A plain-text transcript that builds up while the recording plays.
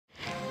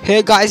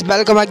Hey guys,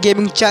 welcome back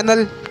gaming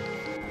channel.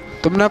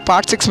 तुमने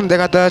part 6 में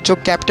देखा था जो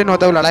कैप्टन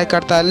होता है वो लड़ाई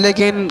करता है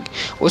लेकिन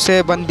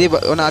उसे बंदी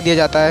बना दिया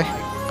जाता है।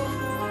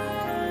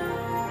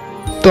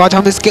 तो आज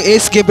हम इस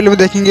गेम प्ले में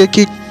देखेंगे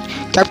कि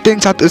कैप्टन के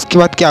साथ उसके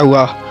बाद क्या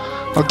हुआ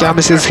और क्या हम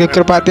इसे स्किप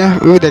कर पाते हैं,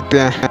 वो भी देखते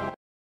हैं।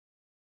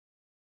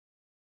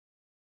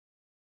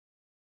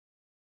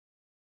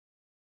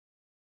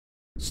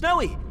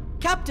 Snowy,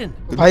 Captain.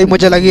 भाई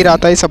मुझे लग ही रहा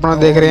था ये सपना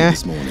देख रहे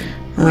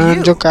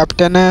हैं। जो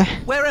कैप्टन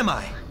है Where am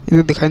I?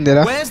 इन्हें दिखाई नहीं दे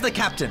रहा। Where's the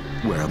captain?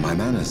 Where are my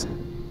manners?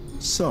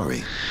 Sorry.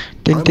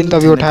 Tintin तो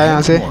अभी उठाया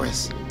यहाँ से।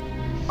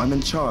 I'm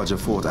in charge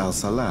of Fort Al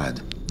Salad.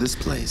 This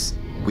place.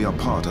 We are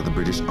part of the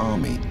British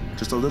Army.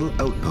 Just a little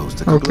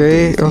outpost.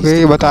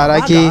 Okay बता रहा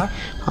है कि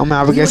हम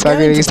यहाँ पे कैसे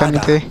आगे रेगिस्तान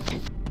में थे।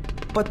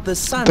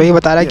 तो ये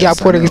बता रहा है कि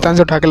आपको रेगिस्तान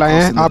से उठा के लाए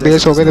हैं, आप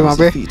बेस हो गए थे वहाँ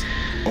पे।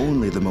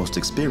 Only the most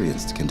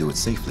experienced can do it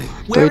safely.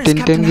 तो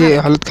टिंटिन की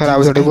हालत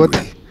खराब है थोड़ी बहुत।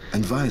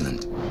 And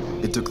violent.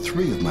 It took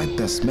 3 of my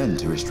best men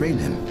to restrain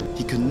him.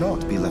 He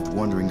cannot be left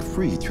wandering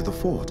free through the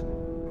fort.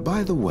 By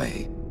the way,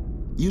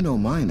 you know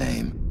my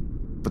name,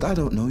 but I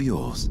don't know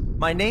yours.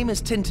 My name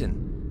is Tintin.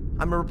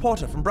 I'm a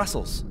reporter from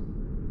Brussels.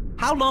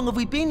 How long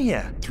have we been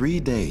here? 3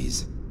 days.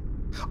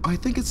 I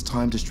think it's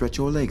time to stretch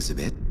your legs a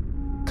bit.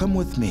 Come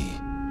with me.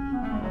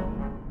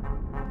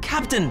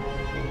 Captain!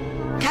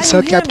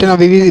 Sir captain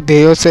अभी भी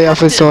बेहोश से या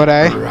फिर सो रहा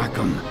है।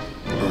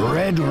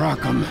 Red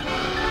Rackham.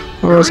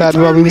 और शायद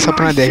वो अभी भी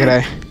सपना देख रहा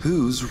है।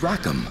 Who's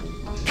Rackham?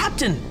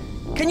 Captain!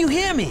 Can you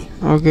hear me?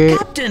 Okay.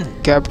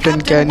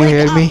 Captain, can you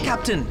hear me?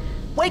 Captain,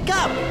 wake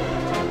up!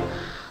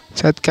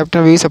 शायद कैप्टन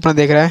अभी भी सपना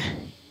देख रहा है।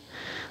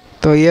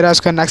 तो ये रहा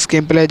उसका नेक्स्ट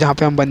गेम प्ले जहाँ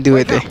पे हम बंदी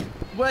हुए थे।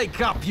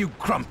 Wake up, you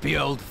grumpy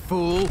old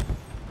fool.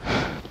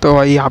 तो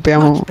भाई यहाँ पे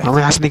हमें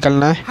यहाँ से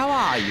निकलना है। How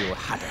are you,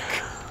 Haddock?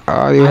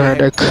 Are you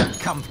Haddock?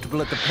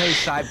 Comfortable at the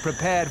place I've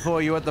prepared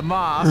for you at the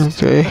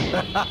mast. Okay.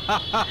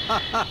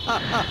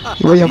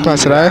 वो यहाँ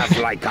पास रहा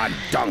है। Like a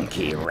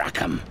donkey,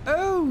 Rackham.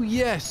 Oh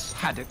yes,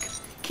 Haddock.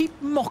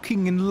 Keep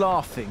mocking and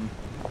laughing.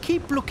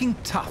 Keep looking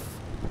tough.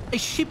 A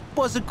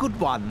ship was a good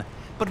one,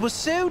 but was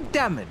so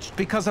damaged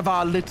because of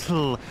our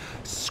little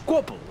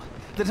squabble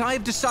that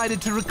I've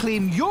decided to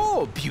reclaim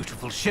your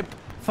beautiful ship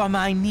for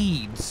my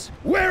needs.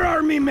 Where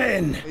are me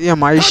men? ये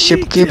हमारी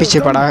ship के पीछे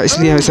पड़ा है,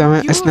 इसलिए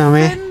इसने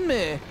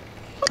हमें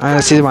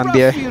ऐसे बांध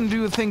दिया है। Do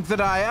you think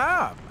that I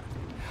am?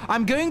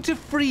 I'm going to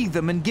free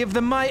them and give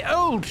them my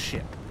old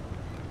ship.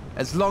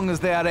 As long as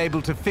they are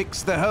able to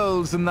fix the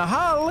holes in the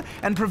hull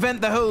and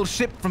prevent the whole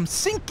ship from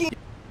sinking.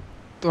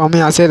 तो हमें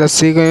यहाँ से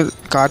रस्सी को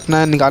काटना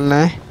है, निकालना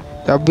है।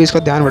 तब भी इसका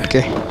ध्यान भटके।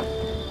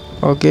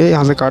 ओके,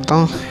 यहाँ से काटता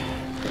हूँ।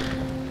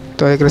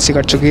 तो एक रस्सी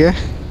कट चुकी है।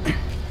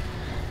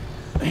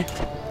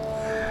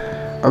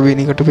 अभी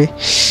नहीं कट भी।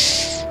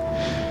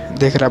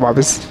 देख रहा है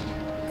वापस।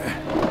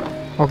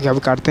 ओके, अभी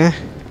काटते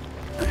हैं।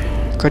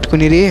 कट को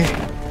नहीं रही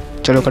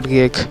है। चलो कट गई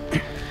एक।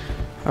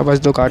 अब बस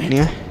 2 काटनी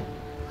है।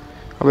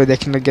 अबे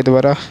देखने लग गया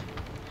दोबारा।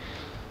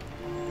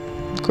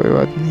 कोई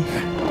बात नहीं,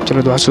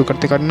 चलो दोबारा शुरू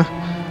करते काटना।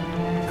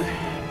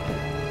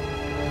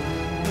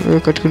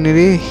 कट को नहीं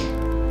रही।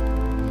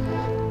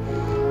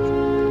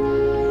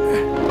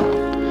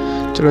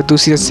 चलो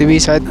दूसरी रस्सी भी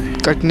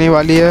शायद कटने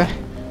वाली है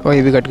और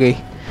ये भी कट गई।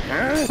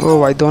 ओ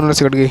भाई, दोनों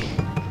रस्सी कट गई।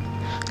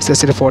 इसे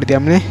सिर्फ फोड़ दिया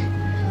हमने।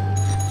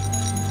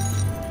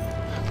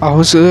 अब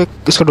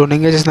उसको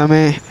ढूंढेंगे जिसने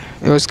हमें,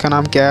 उसका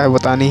नाम क्या है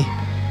पता नहीं,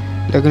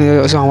 लेकिन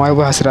उसे हमारे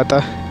ऊपर हंस रहा था।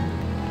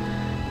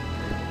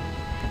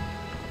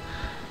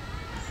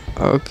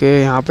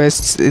 ओके, यहाँ पे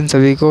इन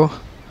सभी को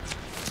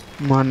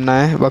मारना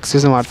है, बक्से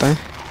से मारता है।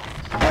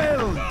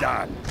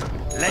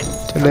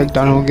 चलो एक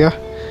डाउन हो गया।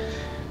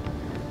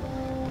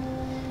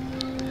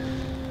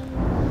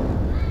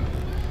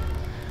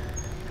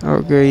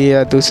 ओके,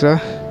 ये दूसरा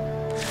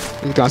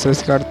एक ट्रांसफर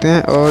से काटते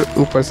हैं और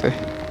ऊपर से।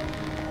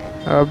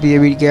 अब ये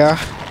भी गया।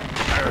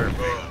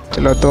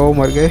 चलो 2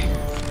 मर गए।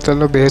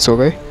 चलो बेहोश हो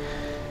गए।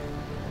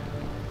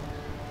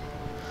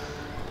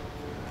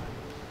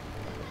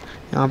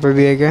 यहाँ पे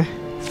भी एक है।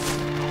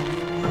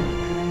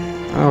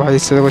 भाई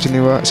इससे तो कुछ नहीं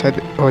हुआ,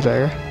 शायद हो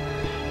जाएगा।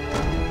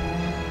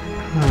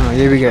 हाँ,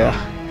 ये भी गया।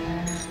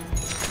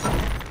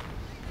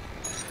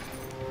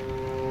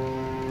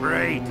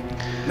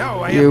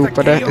 ये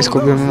ऊपर है, इसको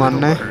भी हमें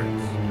मारना है।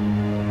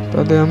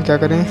 पहले हम क्या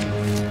करें,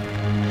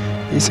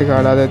 इसे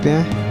हटा देते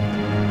हैं।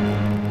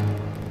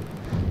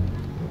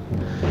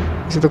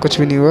 इसे तो कुछ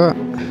भी नहीं हुआ।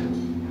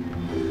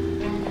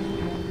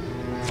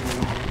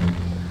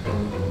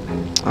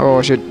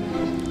 ओह शिट,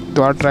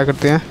 दोबारा ट्राई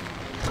करते हैं।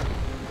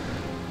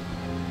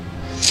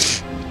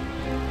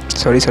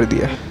 सॉरी सर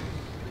दिया।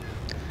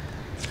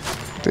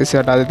 तो इसे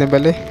हटा देते हैं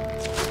पहले,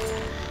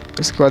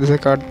 उसके बाद इसे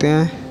काटते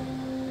हैं।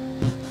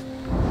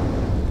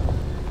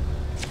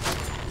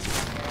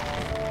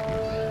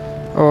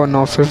 ओह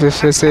नो,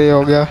 फिर से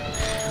हो गया।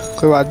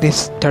 कोई बात नहीं,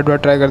 3rd बार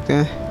ट्राई करते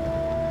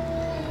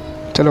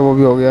हैं। चलो वो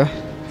भी हो गया।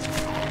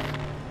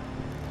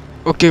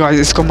 ओके गाइस,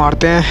 इसको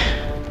मारते हैं।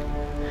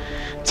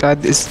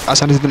 शायद इस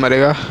आसानी से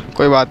मरेगा।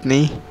 कोई बात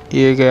नहीं,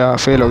 ये गया,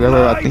 फेल हो गया।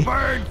 कोई बात नहीं,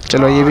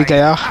 चलो ये भी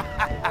गया।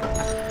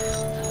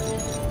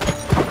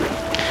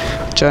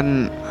 चल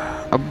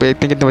अब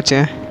देखते हैं कितने बचे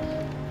हैं।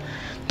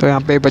 तो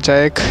यहाँ पे बचा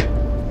एक।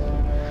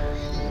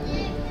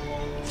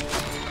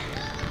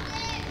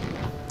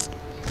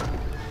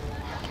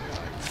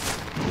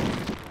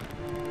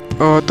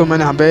 तो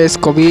मैंने यहाँ पे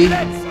इसको भी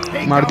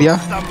मार दिया।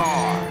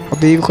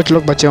 अभी कुछ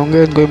लोग बचे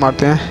होंगे, उनको भी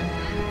मारते हैं।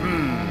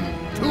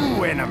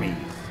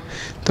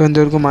 तो इन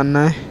दोनों को मारना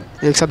है,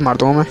 एक साथ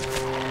मारता हूँ मैं।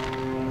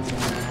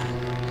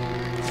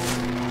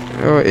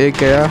 एक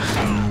गया,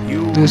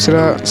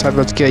 दूसरा साथ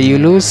बच गया। You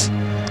lose.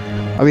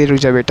 अभी रुक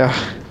जा बेटा।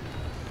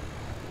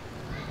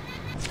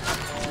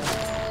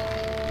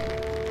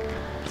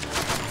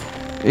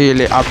 ये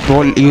ले, आप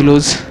बोल यू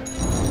लूज।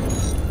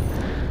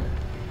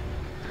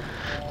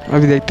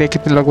 अभी देखते हैं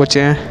कितने लोग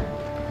बचे हैं।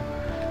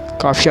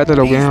 काफ़ी ज़्यादा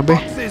लोग हैं यहाँ पे।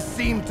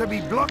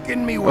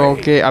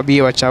 ओके, अभी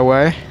ये बचा हुआ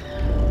है,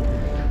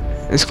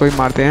 इसको भी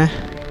मारते हैं।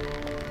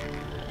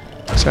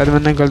 शायद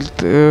मैंने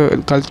गलत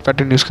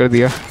पैटर्न यूज़ कर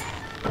दिया।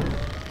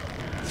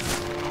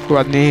 कोई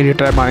बात नहीं,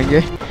 रिट्राई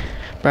मारेंगे।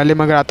 पहले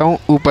मैं कराता हूँ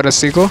ऊपर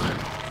रस्सी को,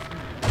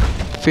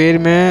 फिर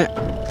मैं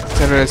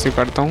सरल रस्सी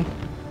करता हूँ।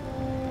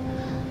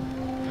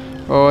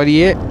 और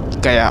ये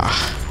गया।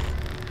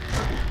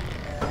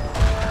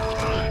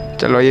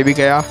 चलो ये भी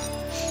गया।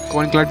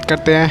 कौन कलेक्ट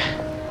करते हैं?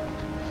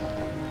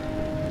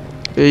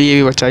 ये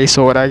भी बच्चा ही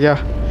सो रहा है क्या?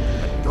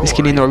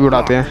 इसकी नींद और भी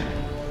उड़ाते हैं।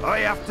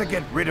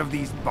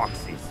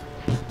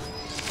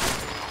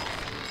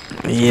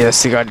 ये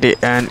रस्सी काटी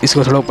एंड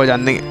इसको थोड़ा ऊपर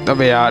जाने देंगे।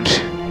 तब यार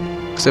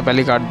उससे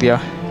पहले काट दिया।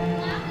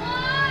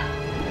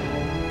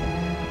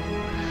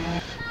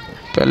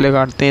 पहले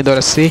काटते हैं 2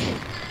 रस्सी,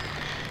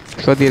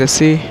 इसको दी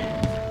रस्सी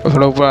और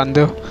थोड़ा ऊपर आन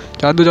दो।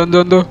 जान दो जान दो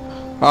जान दो।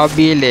 अब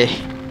ये ले,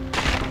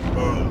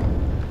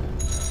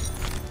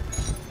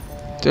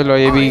 चलो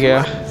ये भी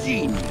गया।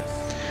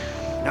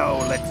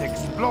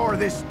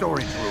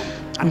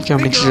 क्या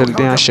हम नीचे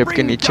चलते हैं, शिप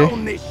के नीचे।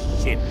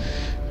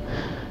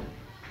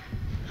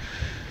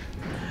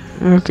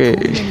 Okay,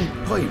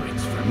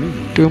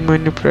 to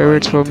many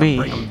privates for me.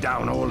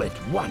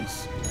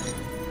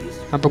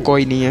 यहाँ पर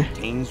कोई नहीं है।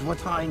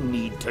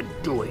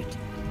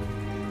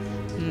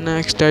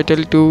 Next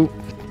title 2।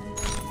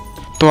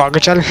 तो आगे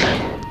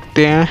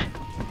चलते हैं।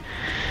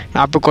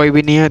 यहाँ पे कोई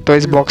भी नहीं है, तो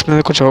इस बॉक्स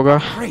में कुछ होगा।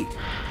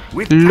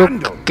 Look,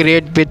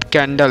 crate with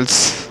candles.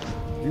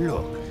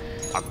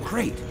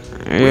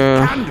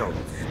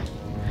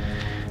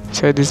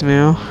 शायद इसमें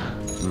हो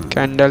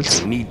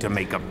candles.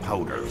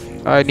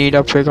 I need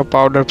a fake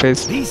powder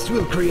face.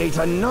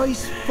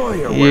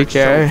 ये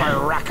क्या है?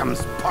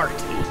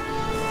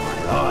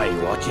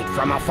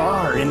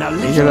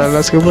 ये डाला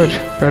इसके ऊपर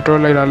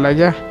पेट्रोल लग डाला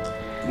क्या?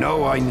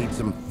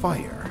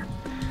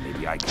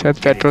 शायद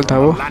पेट्रोल था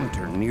वो।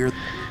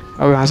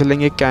 अब यहाँ से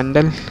लेंगे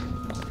कैंडल।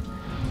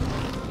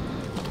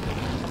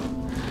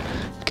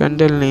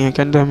 कैंडल नहीं है,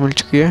 कैंडल मिल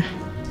चुकी है।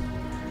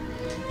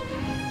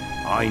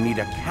 I need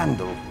a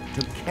candle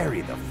to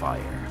carry the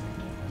fire.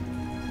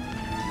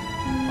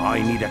 I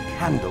need a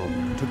candle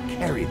to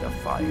carry the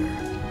fire.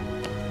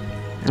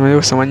 मुझे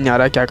कुछ समझ नहीं आ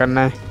रहा है क्या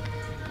करना है।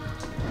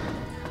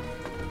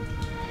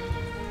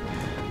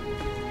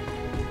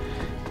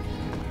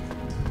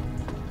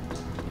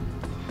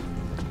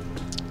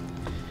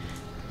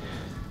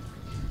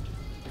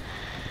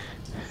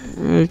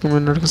 एक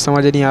मिनट को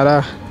समझ नहीं आ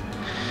रहा।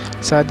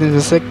 शायद इनमें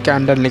से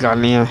कैंडल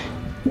निकालनी है।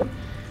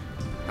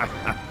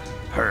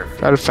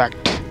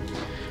 परफेक्ट।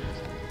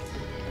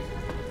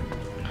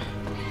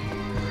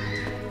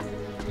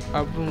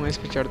 अब मैं इस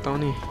पे चढ़ता हूँ,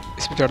 नहीं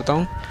इस पे चढ़ता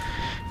हूँ।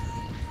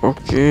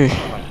 Okay,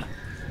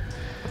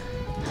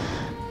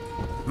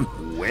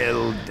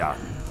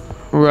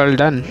 well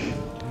done.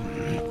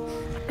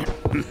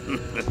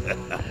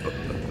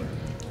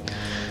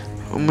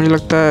 मुझे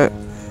लगता है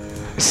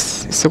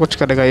इससे कुछ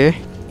करेगा ये।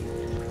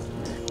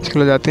 इसको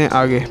ले जाते हैं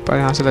आगे, पर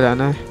यहाँ से ले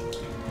जाना है।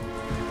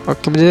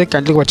 ओके, मुझे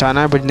कैंडल को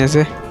बचाना है बुझने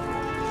से।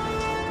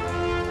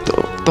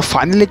 तो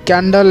फाइनली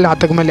कैंडल यहाँ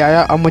तक मैं ले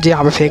आया। अब मुझे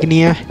यहाँ पे फेंकनी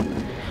है।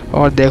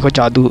 और देखो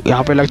जादू,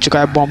 यहाँ पे लग चुका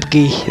है बॉम्ब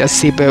की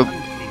रस्सी पे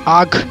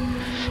आग।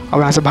 अब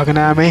यहाँ से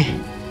भागना है हमें।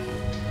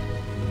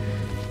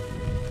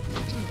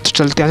 तो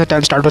चलते हैं, यहाँ से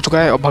टाइम स्टार्ट हो चुका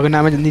है और भागना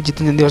है हमें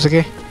जितनी जल्दी हो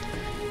सके।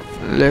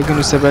 लेकिन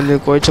उससे पहले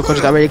कोई चक्कर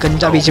चला। ये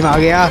गंजा बीच में आ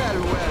गया।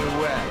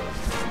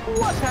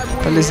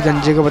 पहले इस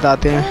गंजे को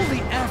बताते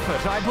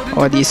हैं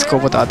और इसको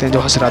बताते हैं जो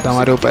हंस रहा था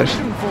हमारे ऊपर।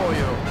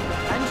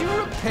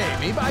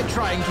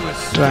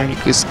 ट्राइंग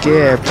टू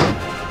एस्केप,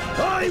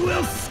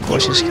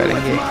 कोशिश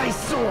करेंगे।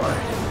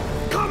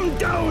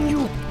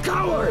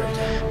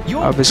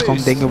 अब इसको हम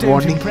देंगे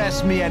वार्निंग।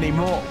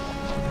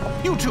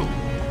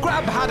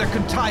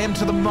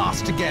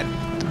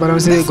 तो पहले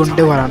इसे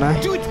गुंडे को हराना है।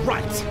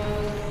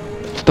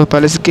 तो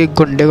पहले इसके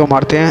गुंडे को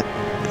मारते हैं।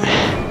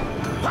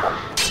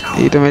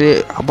 ये तो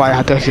मेरे बाएं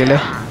हाथ का खेल है।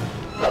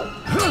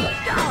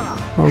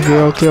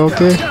 Okay okay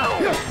okay.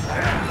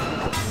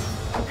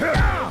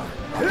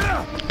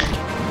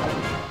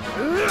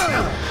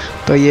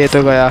 तो ये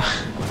तो गया।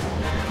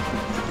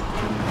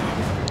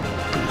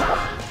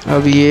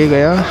 अब ये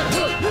गया।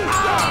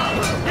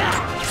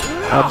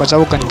 अब बचा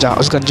वो गंजा,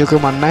 उस गंजे को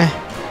मारना है।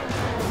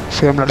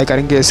 फिर हम लड़ाई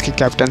करेंगे इसके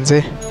कैप्टन से।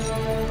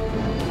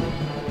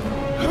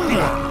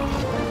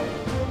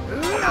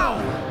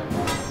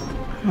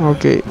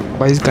 ओके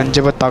भाई, इस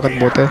गंजे पर ताकत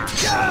बहुत है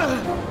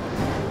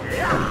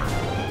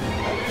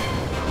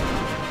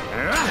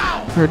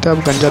बेटा। अब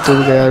गंजा टूट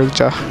गया, रुक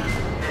जा।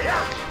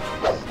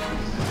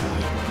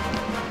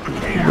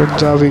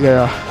 गंजा भी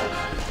गया,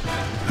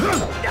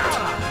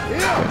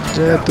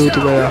 गंजा टूट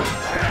गया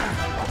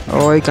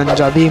और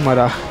गंजा भी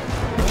मरा।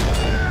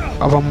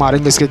 अब हम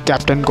मारेंगे इसके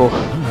कैप्टन को।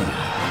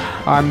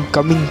 आई एम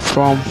कमिंग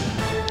फ्रॉम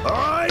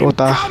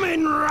तोता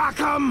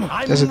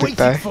जैसे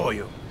दिखता है।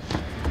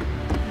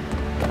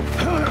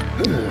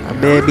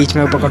 अबे बीच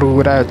में पकड़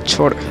हो रहा है,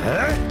 छोड़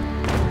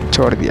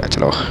दिया।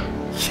 चलो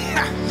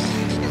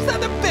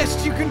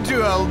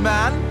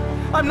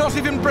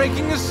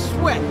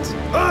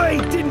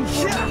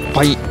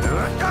भाई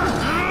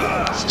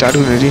स्टार्ट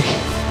होने जी।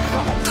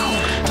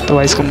 तो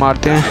भाई इसको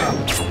मारते हैं।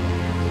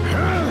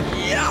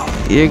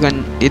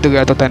 ये तो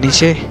गया था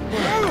नीचे,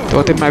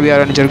 तो मैं भी आ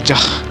रहा नीचे, रुक जा।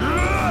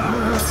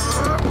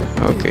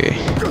 ओके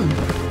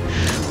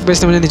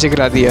बस मुझे नीचे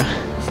गिरा दिया,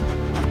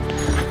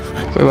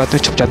 कोई बात नहीं,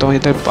 छुप जाता हूँ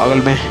इधर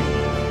पागल में।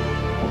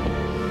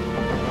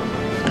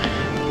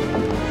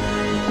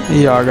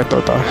 ये आ गया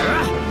तोता।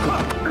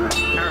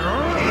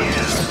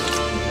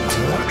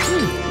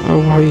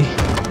 ओ भाई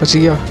बच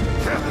गया।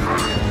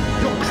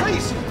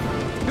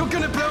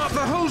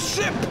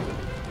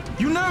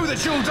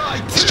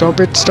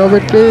 स्टॉप इट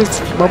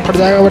प्लीज, बम फट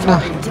जाएगा वरना।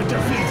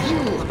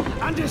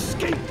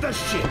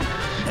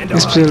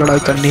 इस पे लड़ाई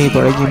करनी ही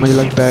पड़ेगी मुझे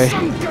लगता है।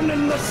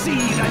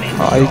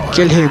 आई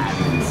किल हिम।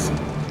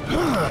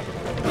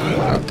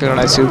 ओके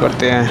लड़ाई शुरू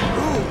करते हैं।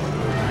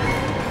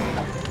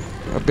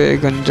 अबे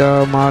गंजा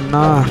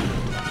मारना,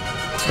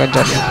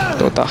 गंजा नहीं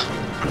तोता।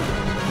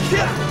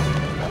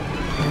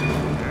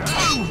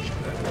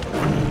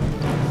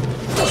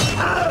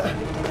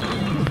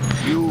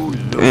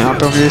 यहाँ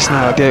पे मुझे इसने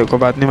हरा दिया, कोई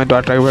बात नहीं, मैं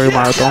दोबारा ट्राई करके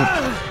मारता हूँ।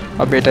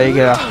 अब बेटा ही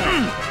गया।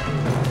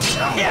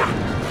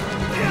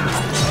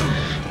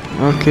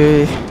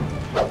 ओके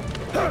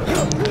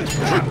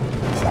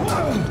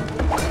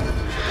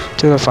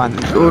चलो फान।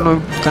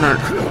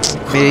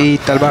 मेरी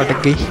तलवार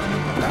अटक गई,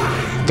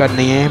 गन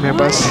नहीं है मेरे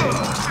पास।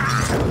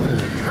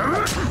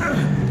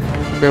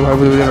 भाई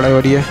लड़ाई हो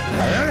रही है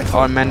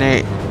और मैंने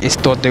इस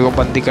तोते को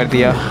बंदी कर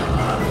दिया,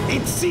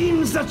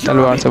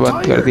 तलवार से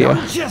बंद कर दिया।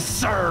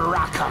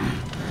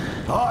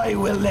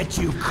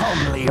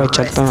 और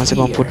चलता हूँ यहाँ से,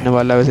 बम फूटने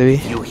वाला है वैसे भी।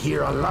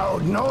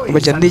 अबे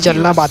जल्दी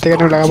चलना, बातें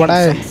करने लगा पड़ा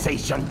है।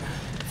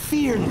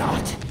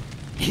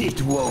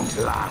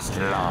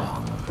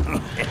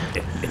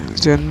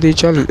 जल्दी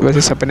चल,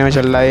 वैसे सपने में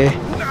चल रहा है,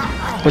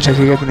 कुछ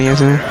हकीकत नहीं है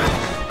इसमें।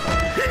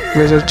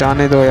 वैसे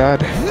जाने दो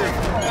यार।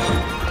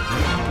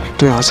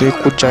 तो यहाँ से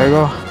कूद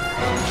जाएगा।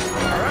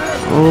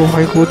 ओ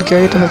भाई कूद क्या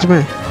है तो सच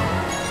में।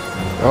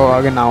 ओ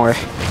आगे नाव है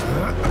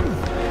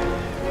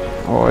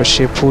और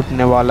शिप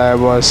फूटने वाला है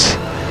बस।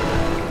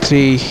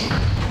 3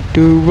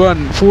 2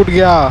 1 फूट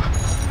गया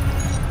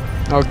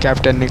और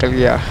कैप्टन निकल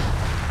गया।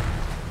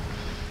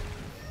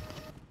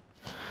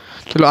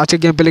 चलो आज के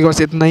गेम प्ले के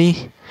बस इतना ही।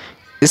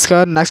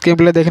 इसका नेक्स्ट गेम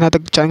प्ले देखना है तो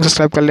चैनल को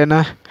सब्सक्राइब कर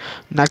लेना।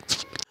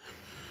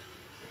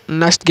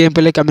 Next game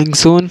play coming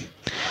soon.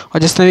 और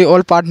जिसने भी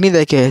ऑल पार्ट नहीं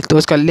देखे तो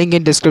उसका लिंक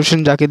इन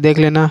डिस्क्रिप्शन जाके देख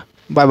लेना।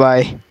 Bye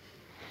bye.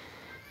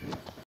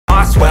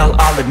 Well,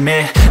 I'll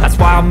admit, that's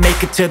why I'll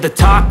make it to the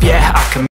top, yeah, I can